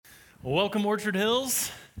Welcome, Orchard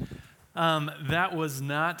Hills. That was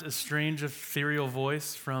not a strange, ethereal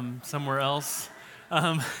voice from somewhere else.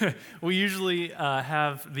 We usually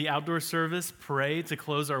have the outdoor service pray to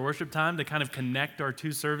close our worship time to kind of connect our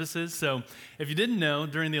two services. So if you didn't know,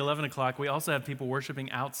 during the 11 o'clock, we also have people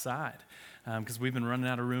worshiping outside because we've been running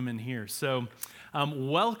out of room in here. So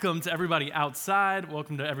welcome to everybody outside.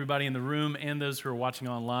 Welcome to everybody in the room and those who are watching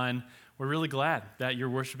online. We're really glad that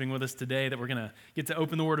you're worshiping with us today, that we're going to get to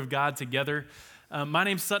open the Word of God together. My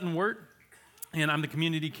name's Sutton, Wirt, and I'm the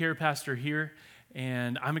community care pastor here,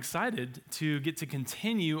 and I'm excited to get to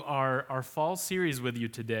continue our fall series with you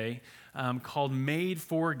today called Made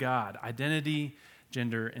for God, Identity,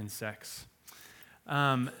 Gender, and Sex.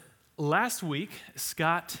 Last week,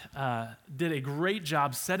 Scott did a great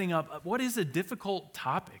job setting up what is a difficult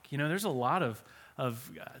topic. You know, there's a lot of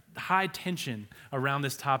high tension around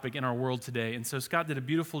this topic in our world today. And so Scott did a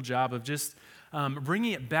beautiful job of just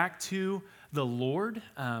bringing it back to the Lord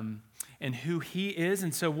and who He is.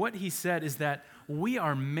 And so what he said is that we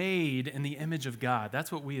are made in the image of God.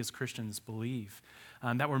 That's what we as Christians believe,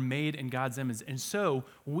 that we're made in God's image. And so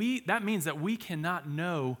that means that we cannot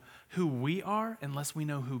know who we are unless we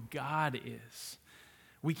know who God is.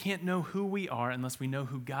 We can't know who we are unless we know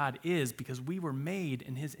who God is, because we were made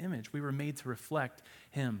in His image. We were made to reflect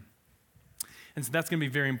Him. And so that's going to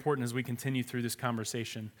be very important as we continue through this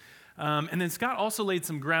conversation. And then Scott also laid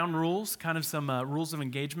some ground rules, kind of some rules of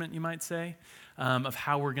engagement, you might say, of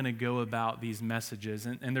how we're going to go about these messages.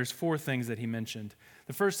 And there's 4 things that he mentioned.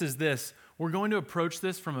 The first is this: we're going to approach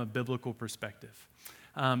this from a biblical perspective.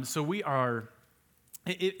 So we are,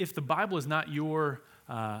 if the Bible is not your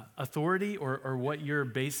authority or what you're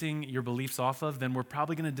basing your beliefs off of, then we're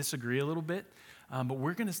probably going to disagree a little bit. But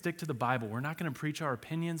we're going to stick to the Bible. We're not going to preach our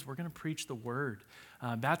opinions. We're going to preach the Word.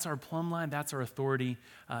 That's our plumb line. That's our authority.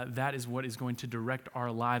 That is what is going to direct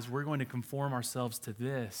our lives. We're going to conform ourselves to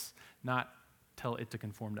this, not tell it to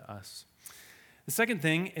conform to us. The second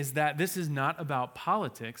thing is that this is not about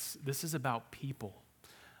politics. This is about people.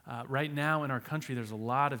 Right now in our country, there's a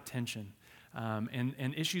lot of tension.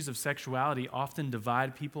 And issues of sexuality often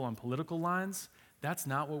divide people on political lines. That's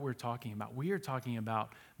not what we're talking about. We are talking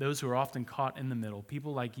about those who are often caught in the middle,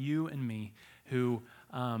 people like you and me who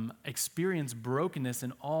experience brokenness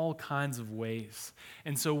in all kinds of ways.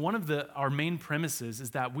 And so one of our main premises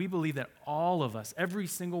is that we believe that all of us, every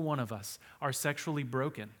single one of us, are sexually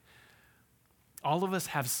broken. All of us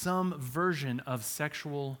have some version of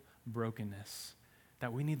sexual brokenness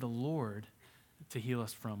that we need the Lord to heal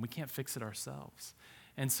us from. We can't fix it ourselves.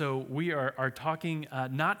 And so we are talking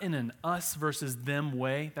not in an us versus them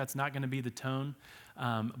way. That's not going to be the tone.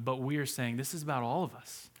 But we are saying this is about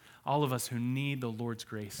all of us who need the Lord's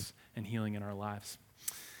grace and healing in our lives.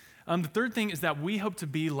 The third thing is that we hope to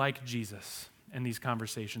be like Jesus in these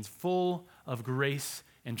conversations, full of grace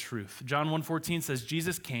and truth. John 1:14 says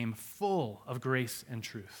Jesus came full of grace and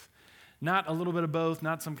truth. Not a little bit of both,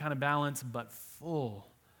 not some kind of balance, but full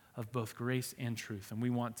of both grace and truth, and we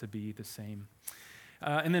want to be the same.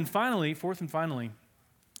 And then finally, fourth and finally,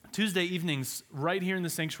 Tuesday evenings, right here in the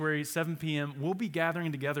sanctuary, 7 p.m., we'll be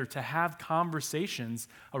gathering together to have conversations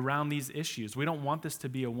around these issues. We don't want this to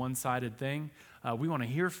be a one-sided thing. We want to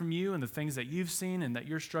hear from you and the things that you've seen and that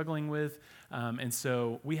you're struggling with. And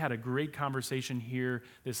so we had a great conversation here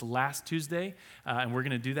this last Tuesday, and we're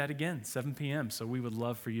going to do that again, 7 p.m., so we would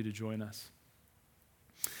love for you to join us.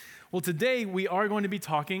 Well, today we are going to be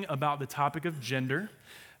talking about the topic of gender,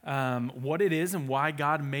 what it is and why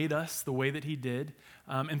God made us the way that He did.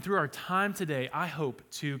 And through our time today, I hope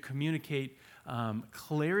to communicate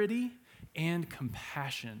clarity and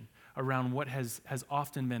compassion around what has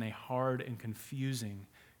often been a hard and confusing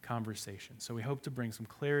conversation. So we hope to bring some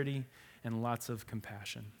clarity and lots of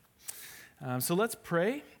compassion. So let's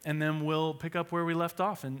pray, and then we'll pick up where we left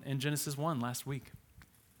off in Genesis 1 last week.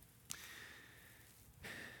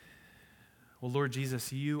 Well, Lord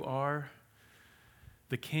Jesus, You are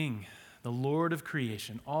the King, the Lord of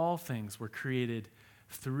creation. All things were created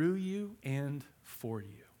through You and for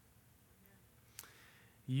You.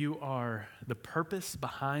 You are the purpose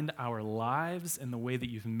behind our lives and the way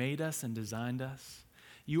that You've made us and designed us.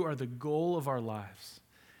 You are the goal of our lives,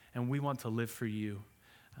 and we want to live for You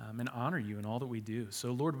and honor You in all that we do.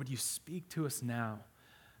 So, Lord, would You speak to us now?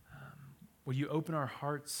 Would You open our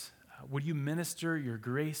hearts? Would You minister Your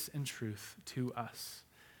grace and truth to us?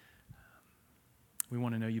 We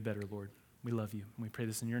want to know You better, Lord. We love You, and we pray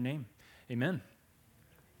this in Your name. Amen.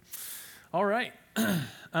 All right.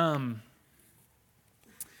 Let's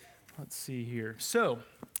see here. So,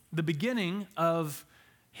 the beginning of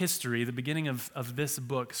history, the beginning of this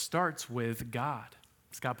book starts with God.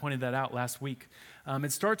 Scott pointed that out last week.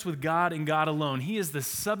 It starts with God and God alone. He is the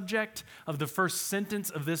subject of the first sentence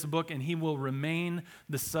of this book, and he will remain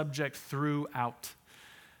the subject throughout.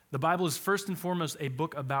 The Bible is first and foremost a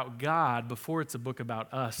book about God before it's a book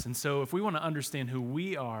about us. And so if we want to understand who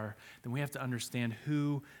we are, then we have to understand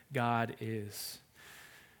who God is.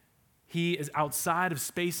 He is outside of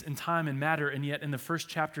space and time and matter, and yet in the first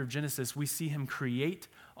chapter of Genesis, we see him create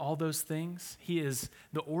all those things. He is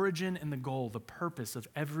the origin and the goal, the purpose of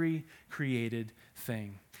every created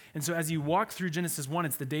thing. And so as you walk through Genesis 1,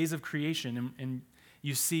 it's the days of creation, and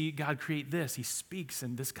you see God create this. He speaks,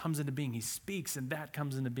 and this comes into being. He speaks, and that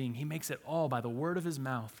comes into being. He makes it all by the word of his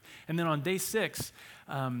mouth. And then on day 6,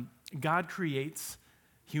 God creates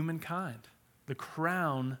humankind, the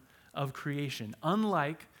crown of creation.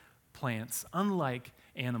 Unlike plants, unlike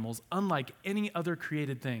animals, unlike any other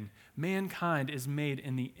created thing, mankind is made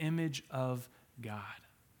in the image of God.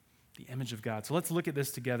 The image of God. So let's look at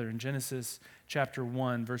this together in Genesis chapter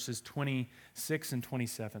 1, verses 26 and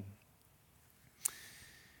 27.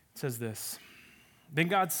 It says this, "Then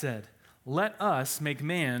God said, 'Let us make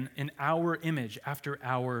man in our image, after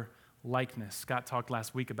our likeness.'" Scott talked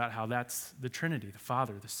last week about how that's the Trinity, the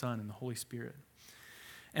Father, the Son, and the Holy Spirit.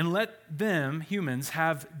 "And let them," humans,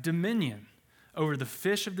 "have dominion over the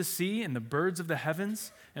fish of the sea and the birds of the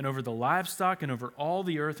heavens and over the livestock and over all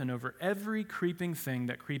the earth and over every creeping thing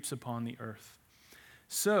that creeps upon the earth."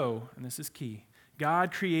 So, and this is key,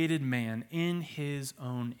 God created man in his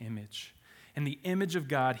own image. In the image of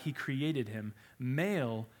God, he created him.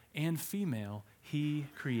 Male and female, he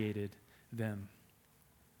created them.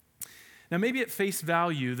 Now, maybe at face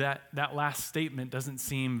value, that last statement doesn't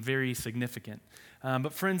seem very significant.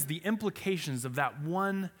 But friends, the implications of that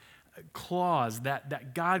one clause,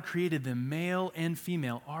 that God created them male and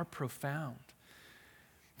female, are profound.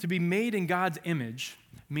 To be made in God's image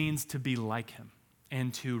means to be like him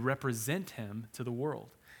and to represent him to the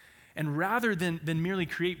world. And rather than merely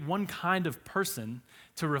create one kind of person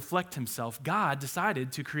to reflect himself, God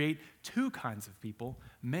decided to create two kinds of people,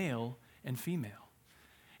 male and female.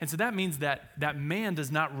 And so that means that man does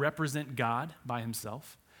not represent God by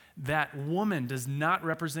himself, that woman does not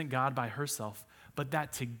represent God by herself, but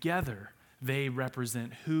that together they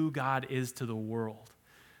represent who God is to the world.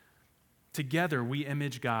 Together we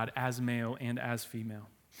image God as male and as female.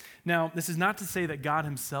 Now, this is not to say that God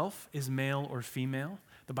himself is male or female.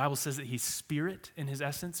 The Bible says that he's spirit in his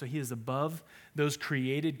essence, so he is above those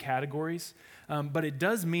created categories. But it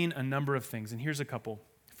does mean a number of things, and here's a couple.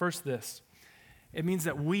 First, this. It means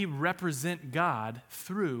that we represent God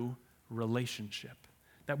through relationship,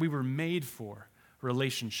 that we were made for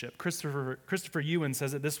relationship. Christopher Ewan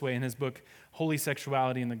says it this way in his book, Holy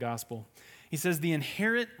Sexuality in the Gospel. He says, "The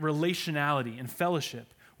inherent relationality and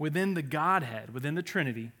fellowship within the Godhead, within the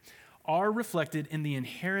Trinity, are reflected in the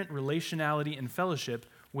inherent relationality and fellowship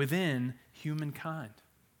within humankind,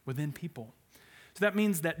 within people." So that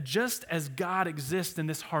means that just as God exists in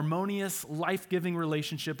this harmonious, life-giving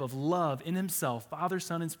relationship of love in himself, Father,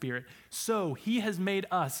 Son, and Spirit, so he has made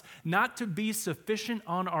us not to be sufficient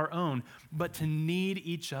on our own, but to need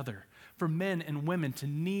each other. For men and women to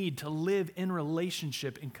need to live in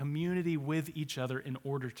relationship in community with each other in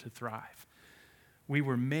order to thrive. We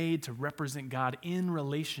were made to represent God in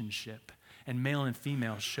relationship, and male and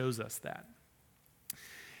female shows us that.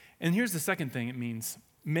 And here's the second thing it means.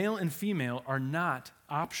 Male and female are not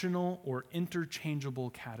optional or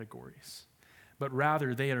interchangeable categories, but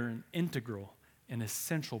rather they are an integral and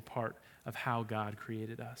essential part of how God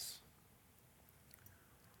created us.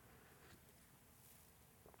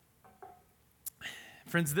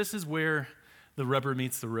 Friends, this is where the rubber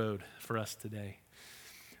meets the road for us today.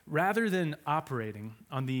 Rather than operating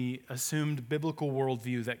on the assumed biblical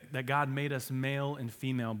worldview that God made us male and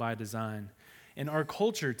female by design, in our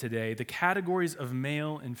culture today, the categories of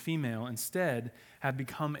male and female instead have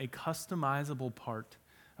become a customizable part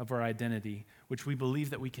of our identity, which we believe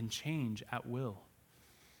that we can change at will.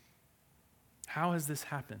 How has this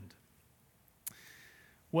happened?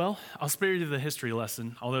 Well, I'll spare you the history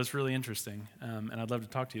lesson, although it's really interesting, and I'd love to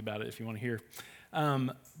talk to you about it if you want to hear.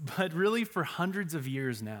 But really, for hundreds of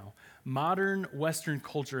years now, modern Western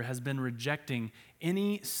culture has been rejecting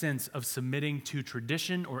any sense of submitting to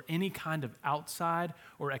tradition or any kind of outside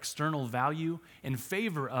or external value in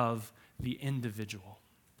favor of the individual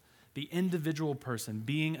person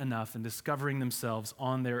being enough and discovering themselves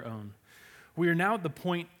on their own. We are now at the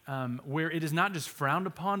point where it is not just frowned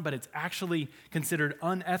upon, but it's actually considered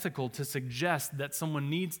unethical to suggest that someone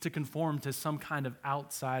needs to conform to some kind of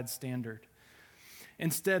outside standard.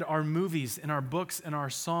 Instead, our movies and our books and our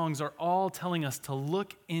songs are all telling us to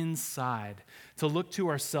look inside, to look to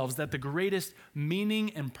ourselves, that the greatest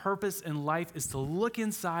meaning and purpose in life is to look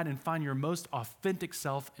inside and find your most authentic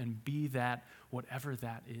self and be that, whatever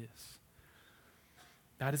that is.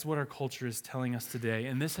 That is what our culture is telling us today,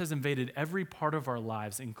 and this has invaded every part of our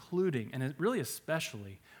lives, including, and really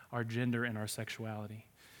especially, our gender and our sexuality.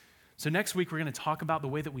 So next week, we're going to talk about the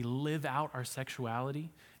way that we live out our sexuality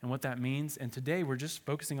and what that means. And today, we're just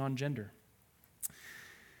focusing on gender.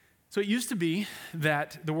 So it used to be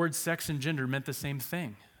that the words sex and gender meant the same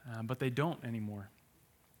thing, but they don't anymore.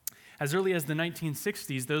 As early as the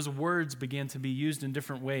 1960s, those words began to be used in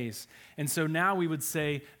different ways. And so now we would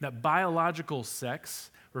say that biological sex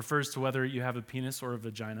refers to whether you have a penis or a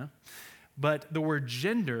vagina, but the word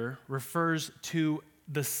gender refers to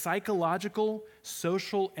the psychological,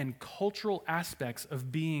 social, and cultural aspects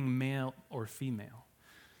of being male or female.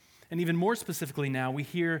 And even more specifically now, we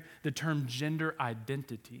hear the term gender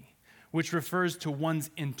identity, which refers to one's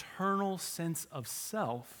internal sense of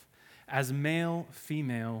self as male,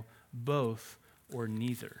 female, both, or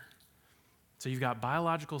neither. So you've got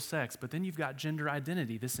biological sex, but then you've got gender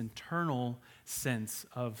identity, this internal sense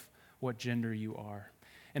of what gender you are.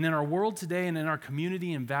 And in our world today and in our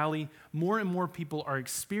community and valley, more and more people are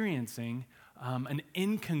experiencing an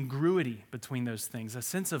incongruity between those things, a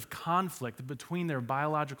sense of conflict between their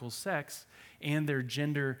biological sex and their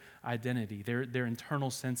gender identity, their internal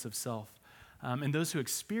sense of self. And those who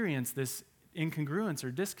experience this incongruence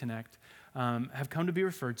or disconnect have come to be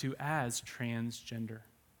referred to as transgender.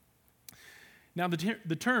 Now,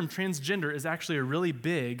 the term transgender is actually a really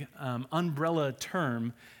big umbrella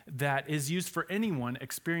term that is used for anyone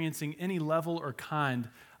experiencing any level or kind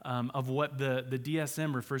of what the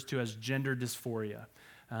DSM refers to as gender dysphoria.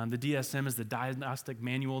 The DSM is the diagnostic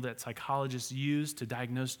manual that psychologists use to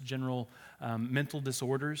diagnose general mental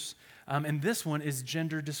disorders. And this one is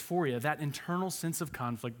gender dysphoria, that internal sense of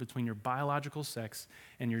conflict between your biological sex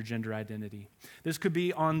and your gender identity. This could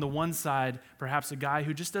be on the one side, perhaps a guy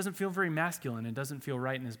who just doesn't feel very masculine and doesn't feel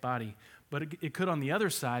right in his body. But it could, on the other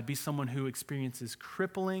side, be someone who experiences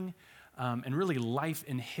crippling and really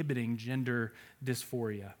life-inhibiting gender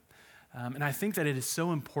dysphoria. And I think that it is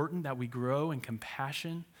so important that we grow in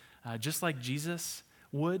compassion, just like Jesus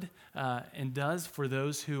would and does for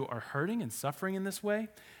those who are hurting and suffering in this way.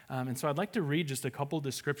 And so I'd like to read just a couple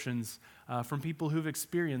descriptions from people who've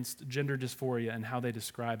experienced gender dysphoria and how they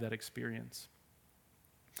describe that experience.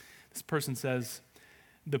 This person says,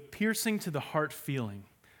 "The piercing to the heart feeling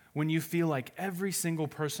when you feel like every single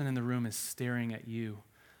person in the room is staring at you,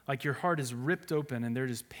 like your heart is ripped open and they're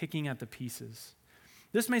just picking at the pieces.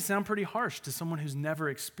 This may sound pretty harsh to someone who's never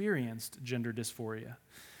experienced gender dysphoria.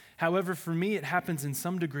 However, for me, it happens in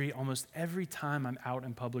some degree almost every time I'm out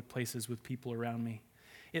in public places with people around me.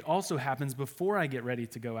 It also happens before I get ready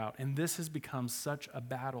to go out, and this has become such a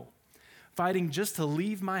battle. Fighting just to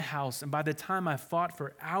leave my house, and by the time I've fought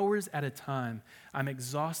for hours at a time, I'm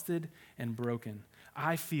exhausted and broken.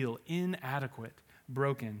 I feel inadequate,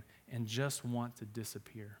 broken, and just want to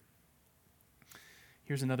disappear."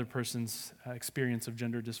 Here's another person's experience of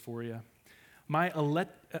gender dysphoria.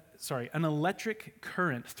 An electric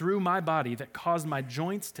current through my body that caused my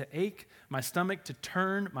joints to ache, my stomach to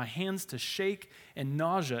turn, my hands to shake, and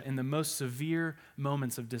nausea in the most severe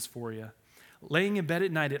moments of dysphoria. Laying in bed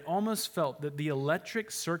at night, it almost felt that the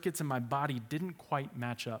electric circuits in my body didn't quite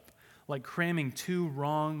match up, like cramming two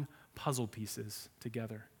wrong puzzle pieces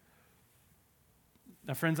together.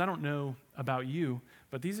 Now, friends, I don't know about you,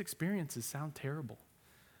 but these experiences sound terrible.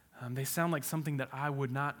 They sound like something that I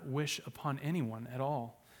would not wish upon anyone at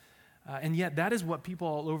all. And yet that is what people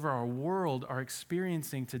all over our world are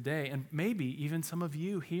experiencing today. And maybe even some of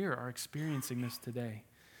you here are experiencing this today.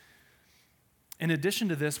 In addition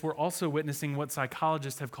to this, we're also witnessing what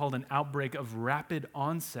psychologists have called an outbreak of rapid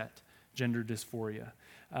onset gender dysphoria.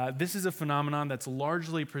 This is a phenomenon that's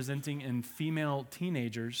largely presenting in female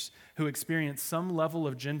teenagers who experience some level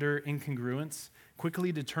of gender incongruence,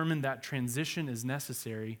 quickly determine that transition is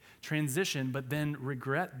necessary, transition, but then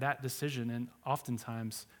regret that decision, and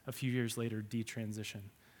oftentimes, a few years later, detransition.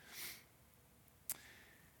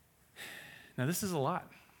 Now, this is a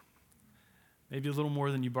lot. Maybe a little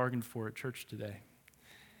more than you bargained for at church today.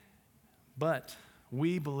 But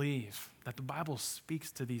we believe that the Bible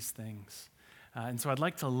speaks to these things. And so I'd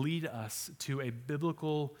like to lead us to a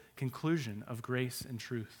biblical conclusion of grace and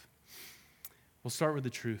truth. We'll start with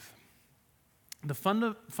the truth. The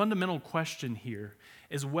fundamental question here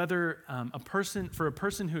is whether for a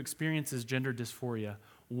person who experiences gender dysphoria,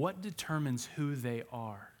 what determines who they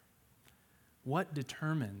are? What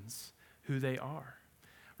determines who they are?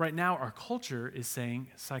 Right now, our culture is saying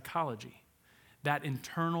psychology. That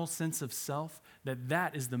internal sense of self,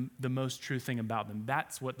 that is the most true thing about them.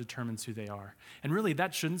 That's what determines who they are. And really,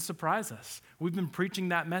 that shouldn't surprise us. We've been preaching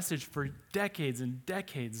that message for decades and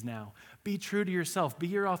decades now. Be true to yourself. Be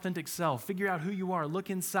your authentic self. Figure out who you are. Look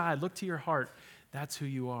inside. Look to your heart. That's who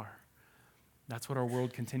you are. That's what our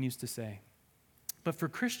world continues to say. But for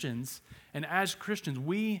Christians, and as Christians,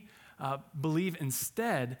 we believe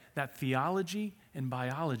instead that theology and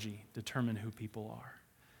biology determine who people are.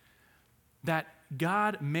 That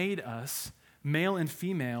God made us male and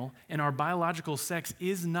female, and our biological sex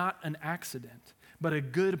is not an accident, but a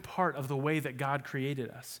good part of the way that God created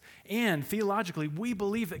us. And theologically, we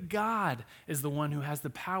believe that God is the one who has the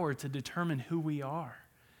power to determine who we are.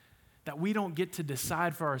 That we don't get to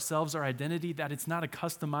decide for ourselves our identity, that it's not a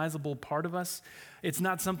customizable part of us. It's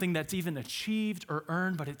not something that's even achieved or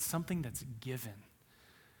earned, but it's something that's given.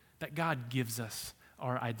 That God gives us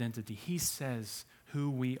our identity. He says who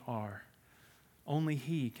we are. Only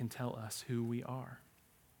He can tell us who we are.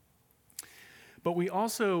 But we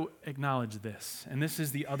also acknowledge this, and this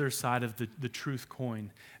is the other side of the truth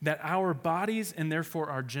coin, that our bodies and therefore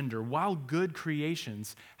our gender, while good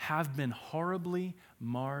creations, have been horribly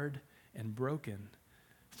marred and broken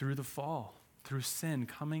through the fall, through sin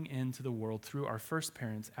coming into the world, through our first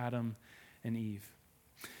parents, Adam and Eve.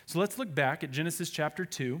 So let's look back at Genesis chapter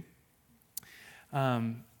 2.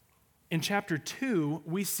 In chapter 2,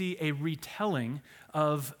 we see a retelling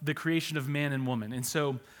of the creation of man and woman. And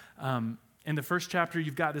so in the first chapter,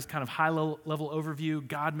 you've got this kind of high-level overview.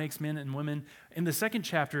 God makes men and women. In the second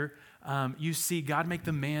chapter, you see God make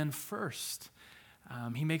the man first.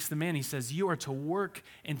 He makes the man. He says, you are to work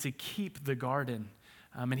and to keep the garden.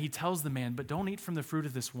 And he tells the man, but don't eat from the fruit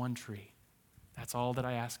of this one tree. That's all that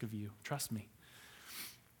I ask of you. Trust me.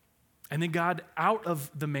 And then God, out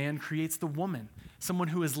of the man, creates the woman, someone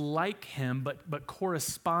who is like him, but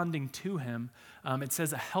corresponding to him. It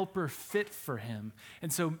says a helper fit for him.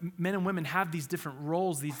 And so men and women have these different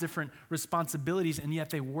roles, these different responsibilities, and yet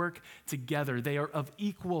they work together. They are of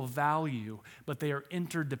equal value, but they are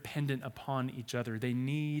interdependent upon each other. They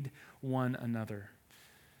need one another,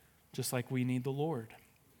 just like we need the Lord.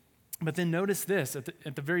 But then notice this, at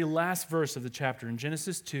the very last verse of the chapter, in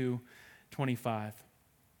Genesis 2:25.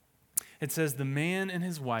 It says, the man and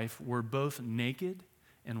his wife were both naked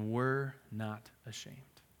and were not ashamed.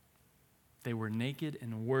 They were naked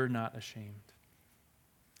and were not ashamed.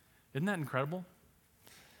 Isn't that incredible?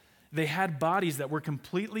 They had bodies that were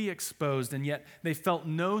completely exposed, and yet they felt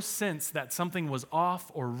no sense that something was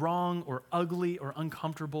off or wrong or ugly or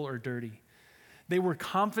uncomfortable or dirty. They were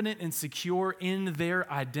confident and secure in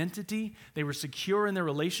their identity. They were secure in their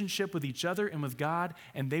relationship with each other and with God,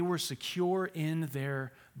 and they were secure in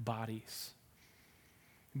their bodies.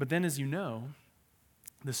 But then, as you know,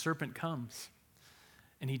 the serpent comes,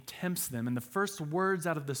 and he tempts them. And the first words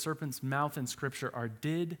out of the serpent's mouth in Scripture are,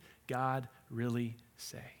 did God really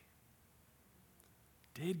say?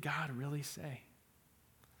 Did God really say?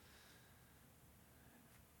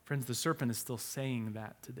 Friends, the serpent is still saying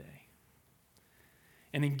that today.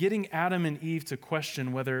 And in getting Adam and Eve to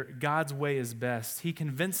question whether God's way is best, he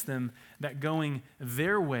convinced them that going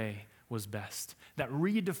their way was best, that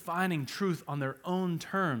redefining truth on their own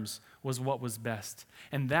terms was what was best.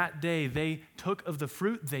 And that day they took of the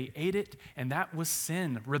fruit, they ate it, and that was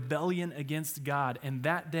sin, rebellion against God. And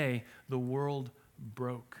that day the world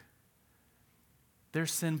broke. Their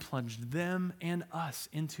sin plunged them and us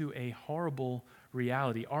into a horrible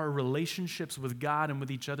reality. Our relationships with God and with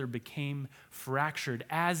each other became fractured,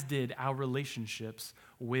 as did our relationships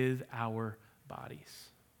with our bodies.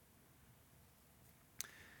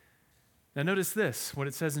 Now notice this, what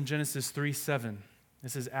it says in Genesis 3:7.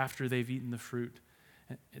 This is after they've eaten the fruit.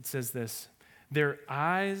 It says this, the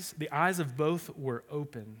eyes of both were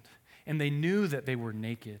opened, and they knew that they were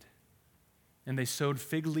naked. And they sewed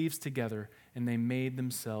fig leaves together, and they made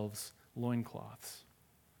themselves loincloths.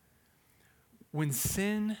 When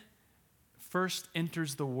sin first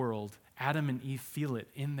enters the world, Adam and Eve feel it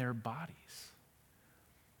in their bodies.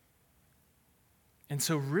 And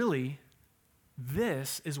so really,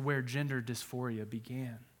 this is where gender dysphoria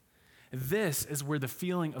began. This is where the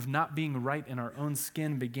feeling of not being right in our own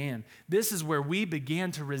skin began. This is where we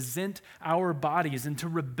began to resent our bodies and to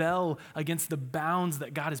rebel against the bounds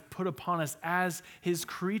that God has put upon us as His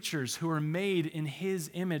creatures who are made in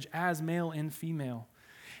His image as male and female.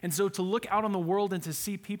 And so to look out on the world and to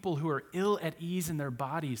see people who are ill at ease in their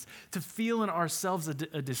bodies, to feel in ourselves a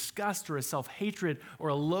disgust or a self-hatred or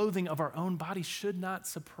a loathing of our own bodies should not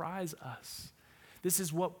surprise us. This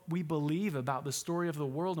is what we believe about the story of the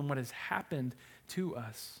world and what has happened to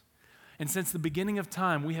us. And since the beginning of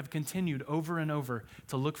time, we have continued over and over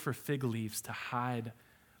to look for fig leaves to hide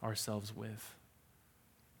ourselves with,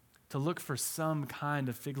 to look for some kind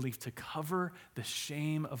of fig leaf to cover the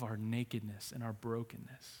shame of our nakedness and our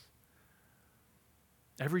brokenness.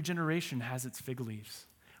 Every generation has its fig leaves.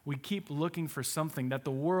 We keep looking for something that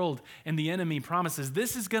the world and the enemy promises.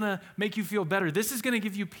 This is going to make you feel better. This is going to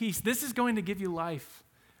give you peace. This is going to give you life.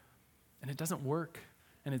 And it doesn't work,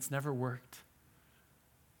 and it's never worked.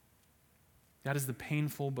 That is the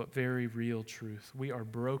painful but very real truth. We are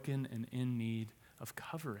broken and in need of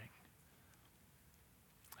covering.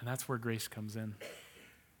 And that's where grace comes in.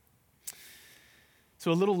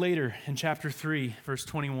 So a little later in chapter 3, verse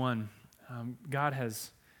 21, God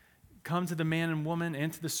has come to the man and woman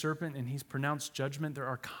and to the serpent, and he's pronounced judgment. There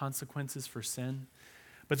are consequences for sin.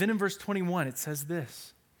 But then in verse 21, it says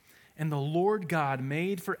this, "And the Lord God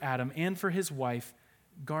made for Adam and for his wife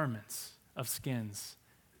garments of skins,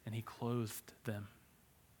 and he clothed them."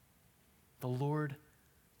 The Lord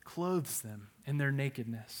clothes them in their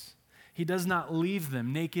nakedness. He does not leave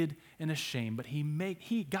them naked and ashamed, but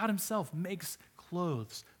God himself makes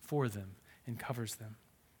clothes for them and covers them.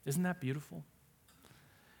 Isn't that beautiful?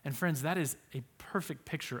 And friends, that is a perfect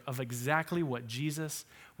picture of exactly what Jesus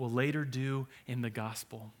will later do in the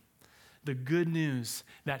gospel. The good news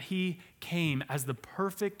that he came as the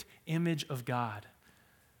perfect image of God.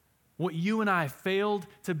 What you and I failed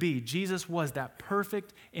to be, Jesus was that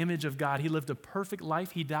perfect image of God. He lived a perfect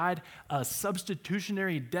life. He died a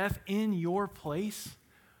substitutionary death in your place.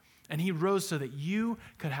 And he rose so that you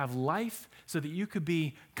could have life, so that you could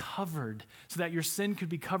be covered, so that your sin could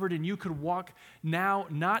be covered and you could walk now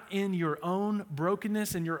not in your own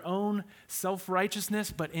brokenness and your own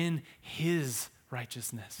self-righteousness, but in his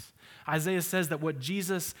righteousness. Isaiah says that what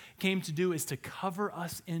Jesus came to do is to cover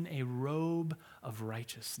us in a robe of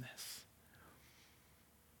righteousness.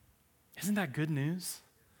 Isn't that good news?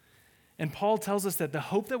 And Paul tells us that the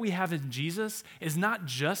hope that we have in Jesus is not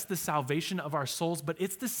just the salvation of our souls, but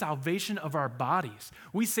it's the salvation of our bodies.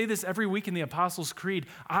 We say this every week in the Apostles' Creed.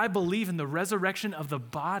 I believe in the resurrection of the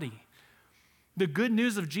body. The good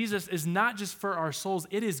news of Jesus is not just for our souls,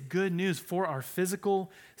 it is good news for our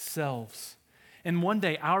physical selves. And one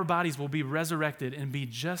day our bodies will be resurrected and be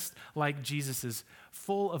just like Jesus's,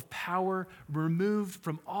 full of power, removed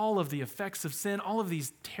from all of the effects of sin, all of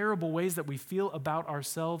these terrible ways that we feel about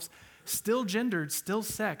ourselves, still gendered, still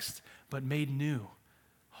sexed, but made new,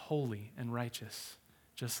 holy and righteous,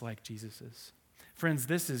 just like Jesus is. Friends,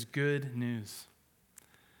 this is good news.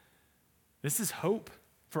 This is hope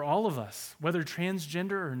for all of us, whether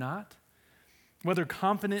transgender or not, whether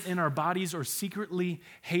confident in our bodies or secretly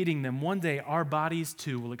hating them. One day our bodies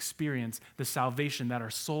too will experience the salvation that our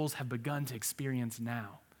souls have begun to experience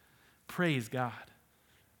now. Praise God.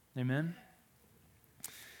 Amen?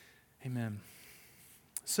 Amen.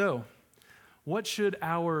 So, what should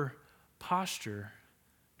our posture,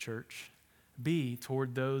 church, be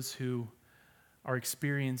toward those who are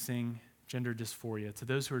experiencing gender dysphoria, to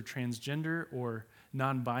those who are transgender or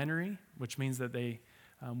non-binary, which means that they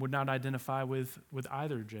would not identify with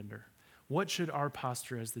either gender? What should our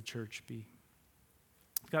posture as the church be?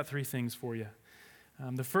 I've got 3 things for you.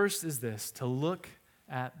 The first is this: to look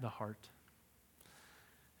at the heart.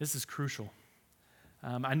 This is crucial.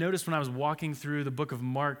 I noticed when I was walking through the book of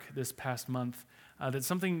Mark this past month that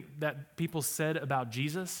something that people said about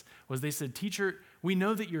Jesus was, they said, "Teacher, we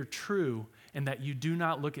know that you're true and that you do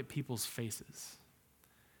not look at people's faces."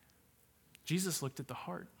 Jesus looked at the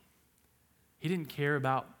heart. He didn't care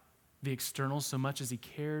about the external so much as he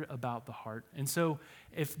cared about the heart. And so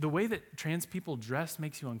if the way that trans people dress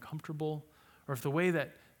makes you uncomfortable, or if the way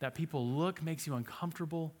that people look makes you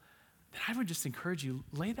uncomfortable, then I would just encourage you,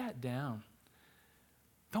 lay that down.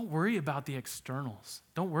 Don't worry about the externals.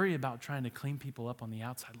 Don't worry about trying to clean people up on the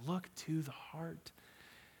outside. Look to the heart.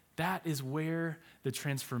 That is where the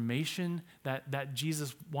transformation that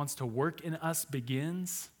Jesus wants to work in us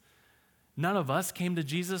begins. None of us came to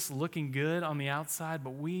Jesus looking good on the outside,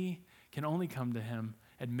 but we can only come to him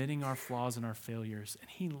admitting our flaws and our failures, and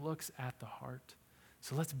he looks at the heart.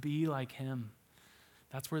 So let's be like him.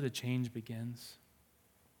 That's where the change begins.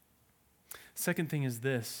 Second thing is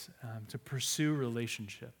this, to pursue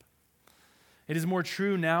relationship. It is more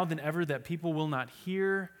true now than ever that people will not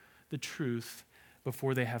hear the truth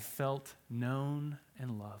before they have felt, known,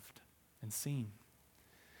 and loved, and seen.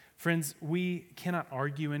 Friends, we cannot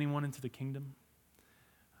argue anyone into the kingdom.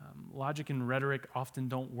 Logic and rhetoric often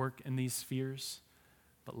don't work in these spheres,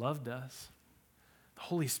 but love does. The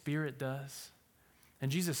Holy Spirit does.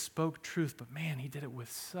 And Jesus spoke truth, but man, he did it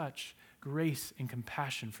with such grace and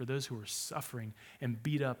compassion for those who were suffering and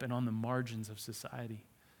beat up and on the margins of society.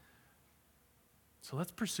 So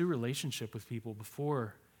let's pursue relationship with people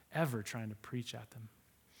before ever trying to preach at them.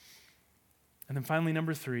 And then finally,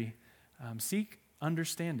 number 3, seek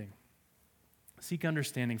understanding. Seek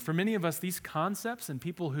understanding. For many of us, these concepts and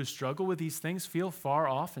people who struggle with these things feel far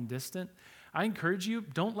off and distant. I encourage you,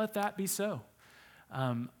 don't let that be so.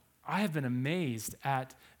 I have been amazed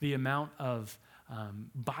at the amount of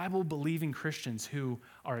Bible-believing Christians who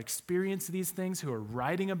are experiencing these things, who are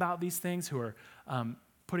writing about these things, who are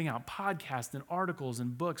putting out podcasts and articles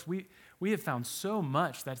and books. We have found so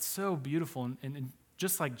much that's so beautiful and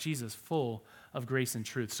just like Jesus, full of grace and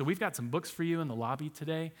truth. So we've got some books for you in the lobby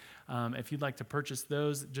today. If you'd like to purchase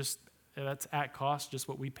those, that's at cost, just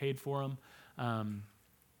what we paid for them.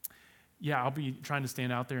 I'll be trying to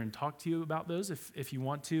stand out there and talk to you about those if you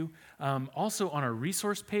want to. Also on our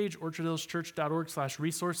resource page,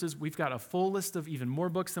 orchardhillschurch.org/resources, we've got a full list of even more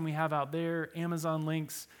books than we have out there, Amazon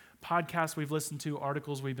links, podcasts we've listened to,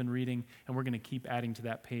 articles we've been reading, and we're going to keep adding to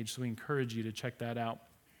that page, so we encourage you to check that out.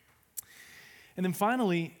 And then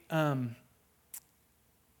finally,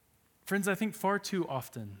 friends, I think far too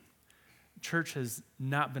often, church has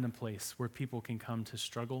not been a place where people can come to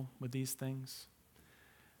struggle with these things.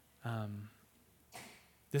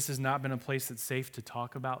 This has not been a place that's safe to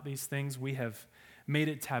talk about these things. We have made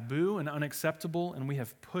it taboo and unacceptable, and we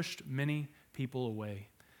have pushed many people away.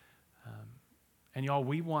 And y'all,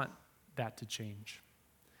 we want that to change.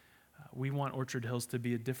 We want Orchard Hills to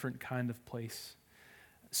be a different kind of place.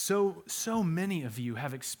 So many of you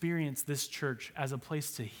have experienced this church as a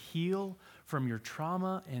place to heal from your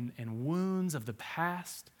trauma and wounds of the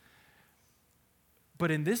past.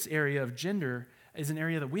 But in this area of gender is an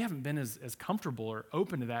area that we haven't been as comfortable or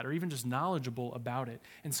open to that or even just knowledgeable about it.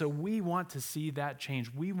 And so we want to see that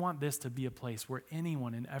change. We want this to be a place where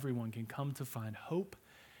anyone and everyone can come to find hope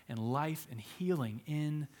and life and healing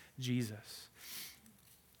in Jesus.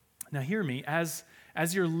 Now hear me, as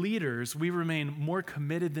your leaders, we remain more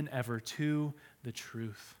committed than ever to the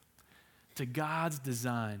truth, to God's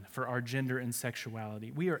design for our gender and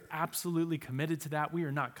sexuality. We are absolutely committed to that. We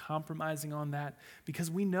are not compromising on that because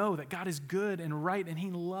we know that God is good and right and He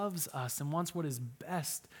loves us and wants what is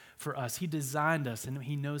best for us. He designed us and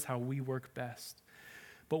He knows how we work best.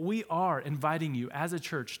 But we are inviting you as a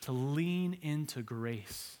church to lean into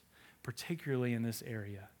grace, particularly in this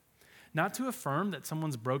area. Not to affirm that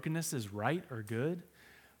someone's brokenness is right or good,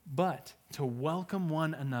 but to welcome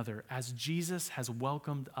one another as Jesus has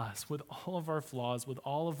welcomed us with all of our flaws, with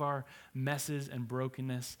all of our messes and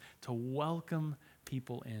brokenness, to welcome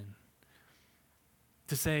people in.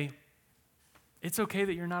 To say, it's okay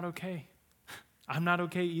that you're not okay. I'm not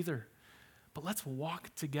okay either. But let's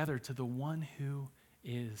walk together to the one who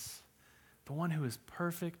is, the one who is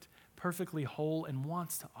perfect, perfectly whole, and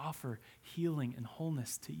wants to offer healing and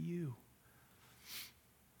wholeness to you.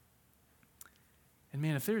 And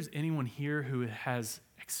man, if there's anyone here who has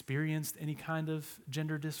experienced any kind of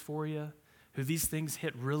gender dysphoria, who these things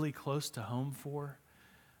hit really close to home for,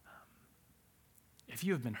 if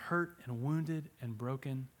you have been hurt and wounded and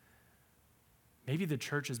broken, maybe the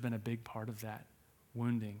church has been a big part of that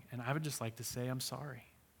wounding. And I would just like to say, I'm sorry.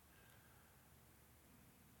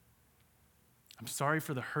 I'm sorry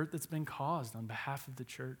for the hurt that's been caused on behalf of the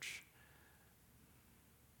church.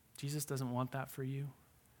 Jesus doesn't want that for you.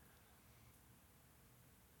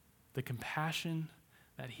 The compassion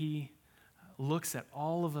that He looks at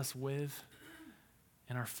all of us with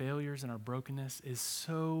and our failures and our brokenness is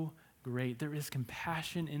so great. There is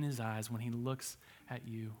compassion in His eyes when He looks at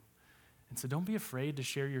you. And so don't be afraid to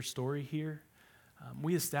share your story here.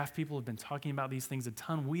 We as staff people have been talking about these things a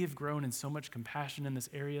ton. We have grown in so much compassion in this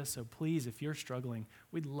area. So please, if you're struggling,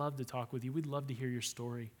 we'd love to talk with you. We'd love to hear your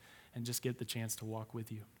story and just get the chance to walk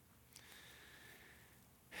with you.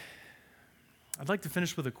 I'd like to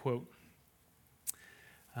finish with a quote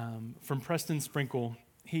from Preston Sprinkle.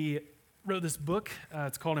 He wrote this book.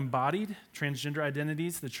 It's called Embodied, Transgender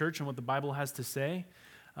Identities, the Church and What the Bible Has to Say.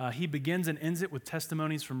 He begins and ends it with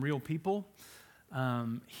testimonies from real people.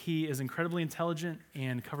 He is incredibly intelligent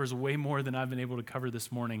and covers way more than I've been able to cover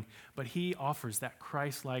this morning, but he offers that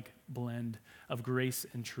Christ-like blend of grace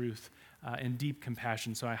and truth and deep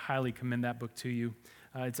compassion. So I highly commend that book to you.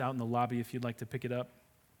 It's out in the lobby if you'd like to pick it up.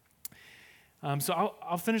 So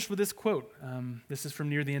I'll finish with this quote. This is from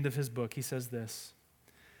near the end of his book. He says this: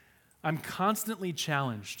 I'm constantly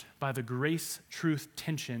challenged by the grace-truth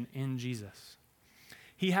tension in Jesus.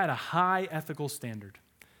 He had a high ethical standard,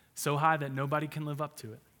 so high that nobody can live up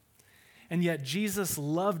to it. And yet Jesus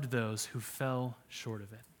loved those who fell short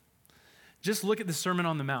of it. Just look at the Sermon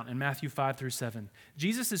on the Mount in Matthew 5-7.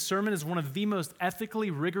 Jesus' sermon is one of the most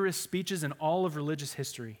ethically rigorous speeches in all of religious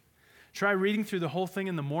history. Try reading through the whole thing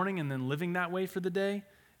in the morning and then living that way for the day.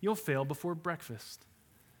 You'll fail before breakfast.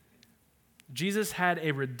 Jesus had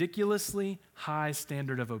a ridiculously high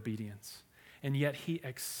standard of obedience, and yet he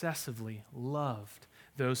excessively loved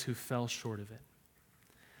those who fell short of it.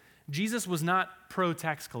 Jesus was not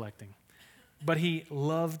pro-tax collecting, but he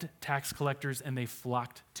loved tax collectors and they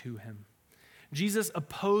flocked to him. Jesus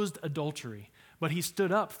opposed adultery, but he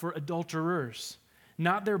stood up for adulterers,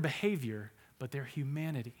 not their behavior, but their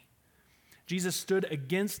humanity. Jesus stood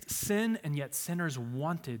against sin, and yet sinners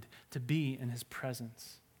wanted to be in his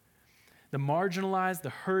presence. The marginalized, the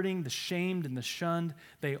hurting, the shamed, and the shunned,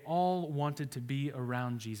 they all wanted to be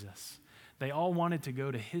around Jesus. They all wanted to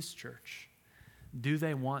go to his church. Do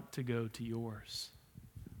they want to go to yours?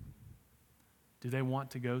 Do they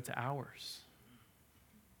want to go to ours?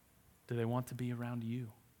 Do they want to be around you?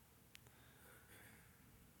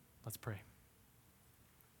 Let's pray.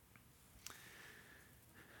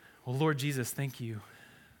 Well, Lord Jesus, thank you.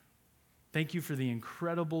 Thank you for the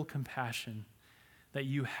incredible compassion that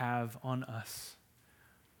you have on us.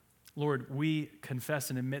 Lord, we confess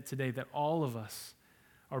and admit today that all of us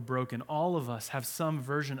are broken. All of us have some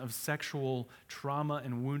version of sexual trauma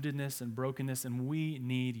and woundedness and brokenness, and we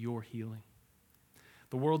need your healing.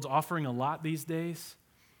 The world's offering a lot these days,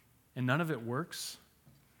 and none of it works.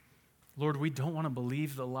 Lord, we don't want to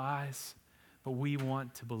believe the lies, but we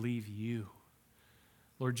want to believe you.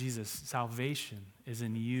 Lord Jesus, salvation is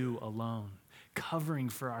in you alone. Covering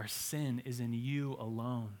for our sin is in you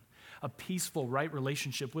alone. A peaceful, right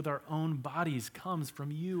relationship with our own bodies comes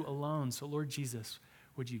from you alone. So Lord Jesus,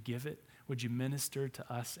 would you give it? Would you minister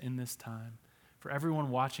to us in this time? For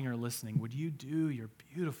everyone watching or listening, would you do your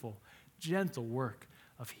beautiful, gentle work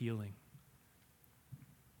of healing?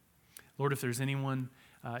 Lord, if there's anyone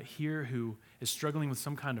here who is struggling with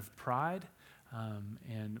some kind of pride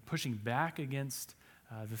and pushing back against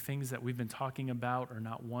the things that we've been talking about or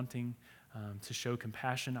not wanting to show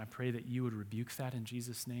compassion, I pray that you would rebuke that in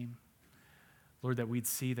Jesus' name. Lord, that we'd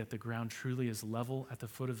see that the ground truly is level at the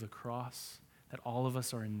foot of the cross, that all of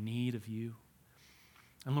us are in need of you.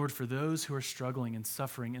 And Lord, for those who are struggling and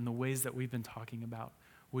suffering in the ways that we've been talking about,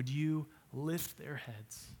 would you lift their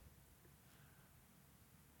heads?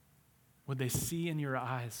 Would they see in your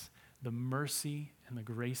eyes the mercy and the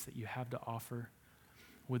grace that you have to offer?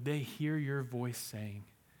 Would they hear your voice saying,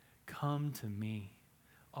 "Come to me,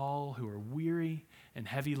 all who are weary and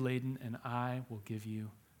heavy laden, and I will give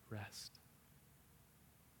you rest"?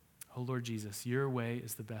 Oh Lord Jesus, your way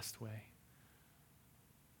is the best way.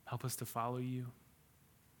 Help us to follow you.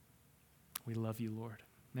 We love you, Lord.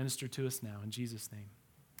 Minister to us now in Jesus' name.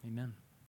 Amen.